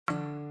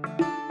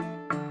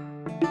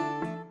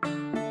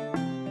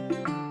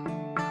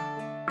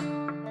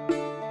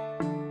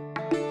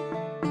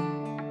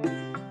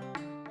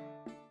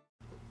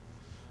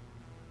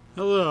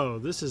Hello,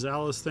 this is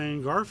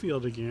Alesthane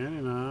Garfield again,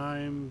 and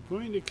I'm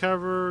going to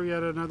cover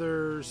yet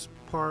another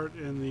part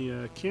in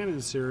the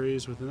Canon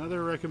series with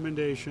another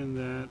recommendation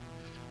that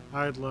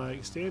I'd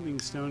like Standing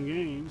Stone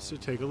Games to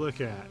take a look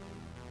at.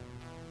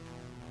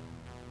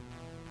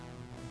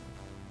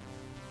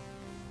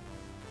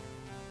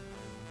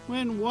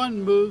 When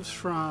one moves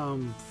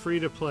from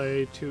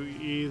free-to-play to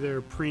either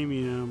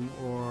premium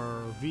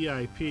or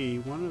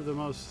VIP, one of the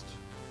most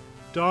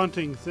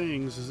daunting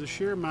things is the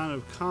sheer amount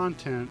of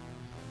content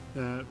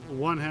that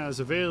one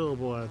has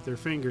available at their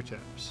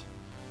fingertips.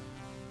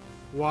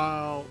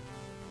 While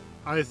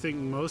I think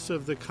most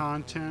of the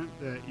content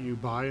that you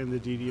buy in the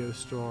DDO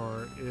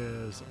store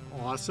is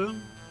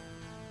awesome,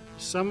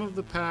 some of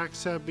the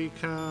packs have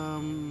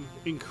become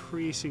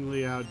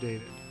increasingly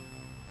outdated.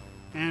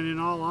 And in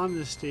all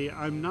honesty,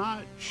 I'm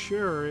not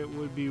sure it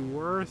would be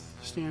worth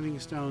Standing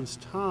Stone's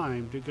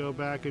time to go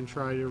back and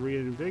try to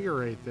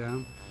reinvigorate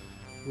them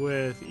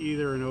with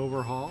either an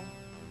overhaul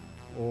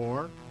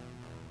or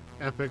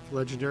epic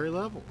legendary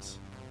levels.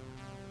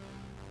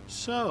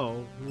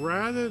 So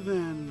rather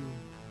than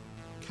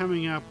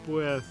coming up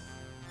with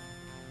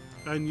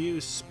a new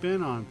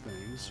spin on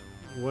things,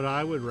 what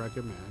I would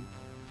recommend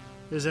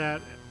is that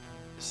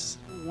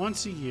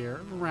once a year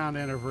around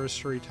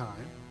anniversary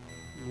time,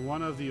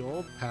 one of the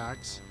old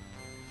packs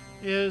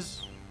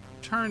is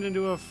turned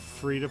into a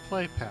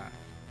free-to-play pack.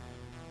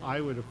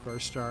 I would of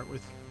course start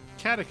with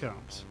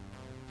Catacombs,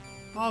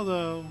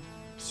 although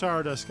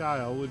Stardust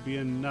Isle would be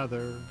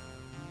another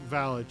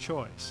valid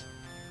choice.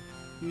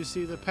 You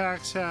see, the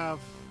packs have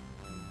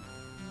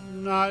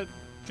not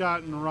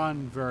gotten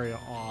run very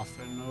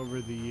often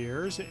over the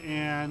years,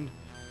 and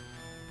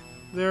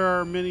there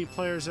are many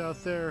players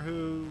out there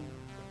who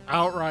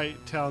outright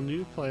tell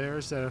new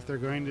players that if they're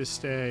going to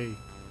stay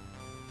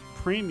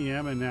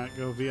premium and not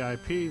go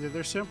VIP, that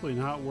they're simply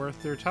not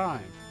worth their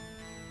time.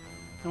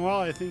 And while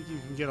I think you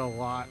can get a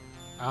lot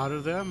out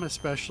of them,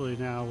 especially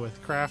now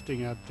with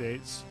crafting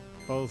updates,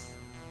 both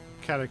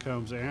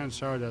Catacombs and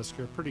Stardust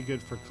are pretty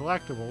good for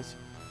collectibles,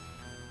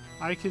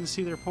 I can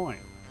see their point.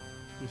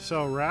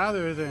 So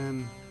rather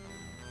than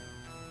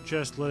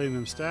just letting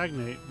them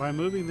stagnate, by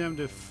moving them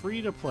to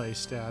free-to-play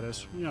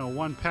status,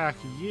 one pack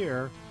a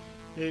year,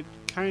 it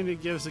kind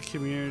of gives the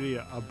community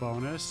a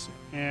bonus,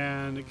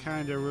 and it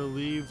kind of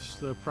relieves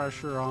the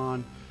pressure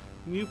on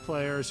new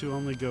players who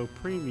only go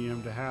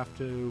premium to have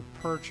to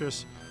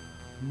purchase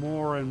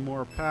more and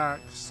more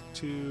packs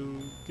to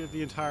get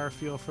the entire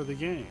feel for the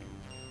game.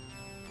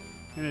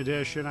 In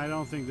addition, I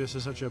don't think this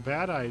is such a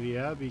bad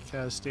idea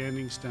because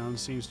Standing Stone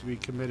seems to be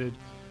committed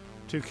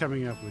to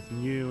coming up with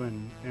new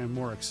and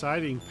more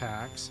exciting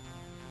packs.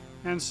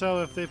 And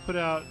so if they put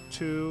out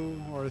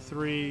 2 or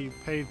 3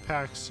 paid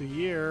packs a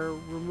year,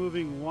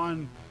 removing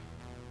one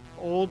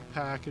old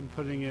pack and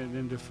putting it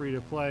into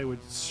free-to-play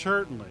would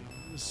certainly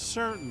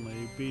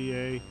be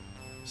a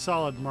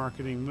solid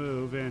marketing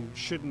move and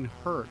shouldn't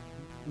hurt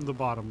the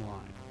bottom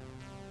line.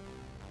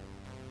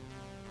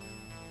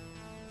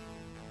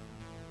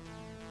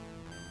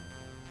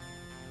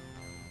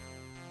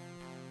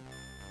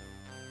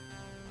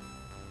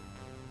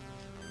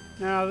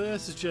 Now,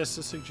 this is just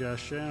a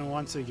suggestion, and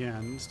once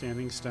again,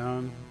 Standing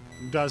Stone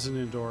doesn't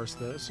endorse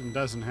this and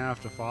doesn't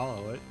have to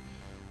follow it.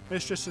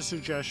 It's just a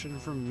suggestion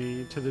from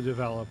me to the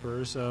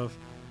developers of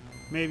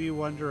maybe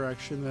one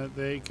direction that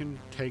they can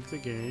take the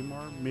game,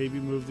 or maybe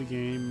move the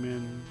game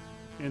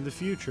in the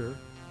future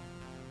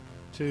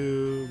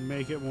to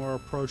make it more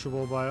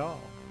approachable by all.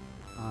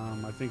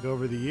 I think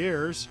over the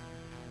years,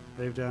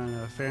 they've done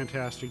a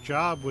fantastic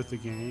job with the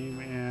game,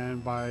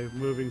 and by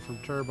moving from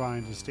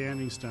Turbine to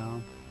Standing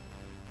Stone,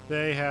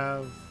 they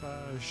have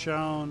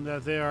shown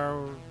that they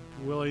are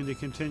willing to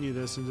continue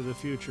this into the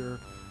future,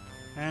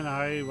 and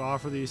I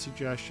offer these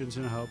suggestions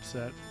in hopes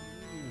that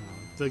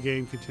the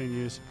game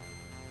continues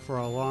for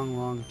a long,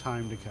 long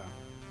time to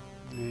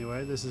come.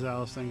 Anyway, this is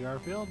Alesthane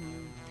Garfield,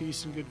 and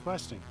peace and good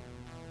questing.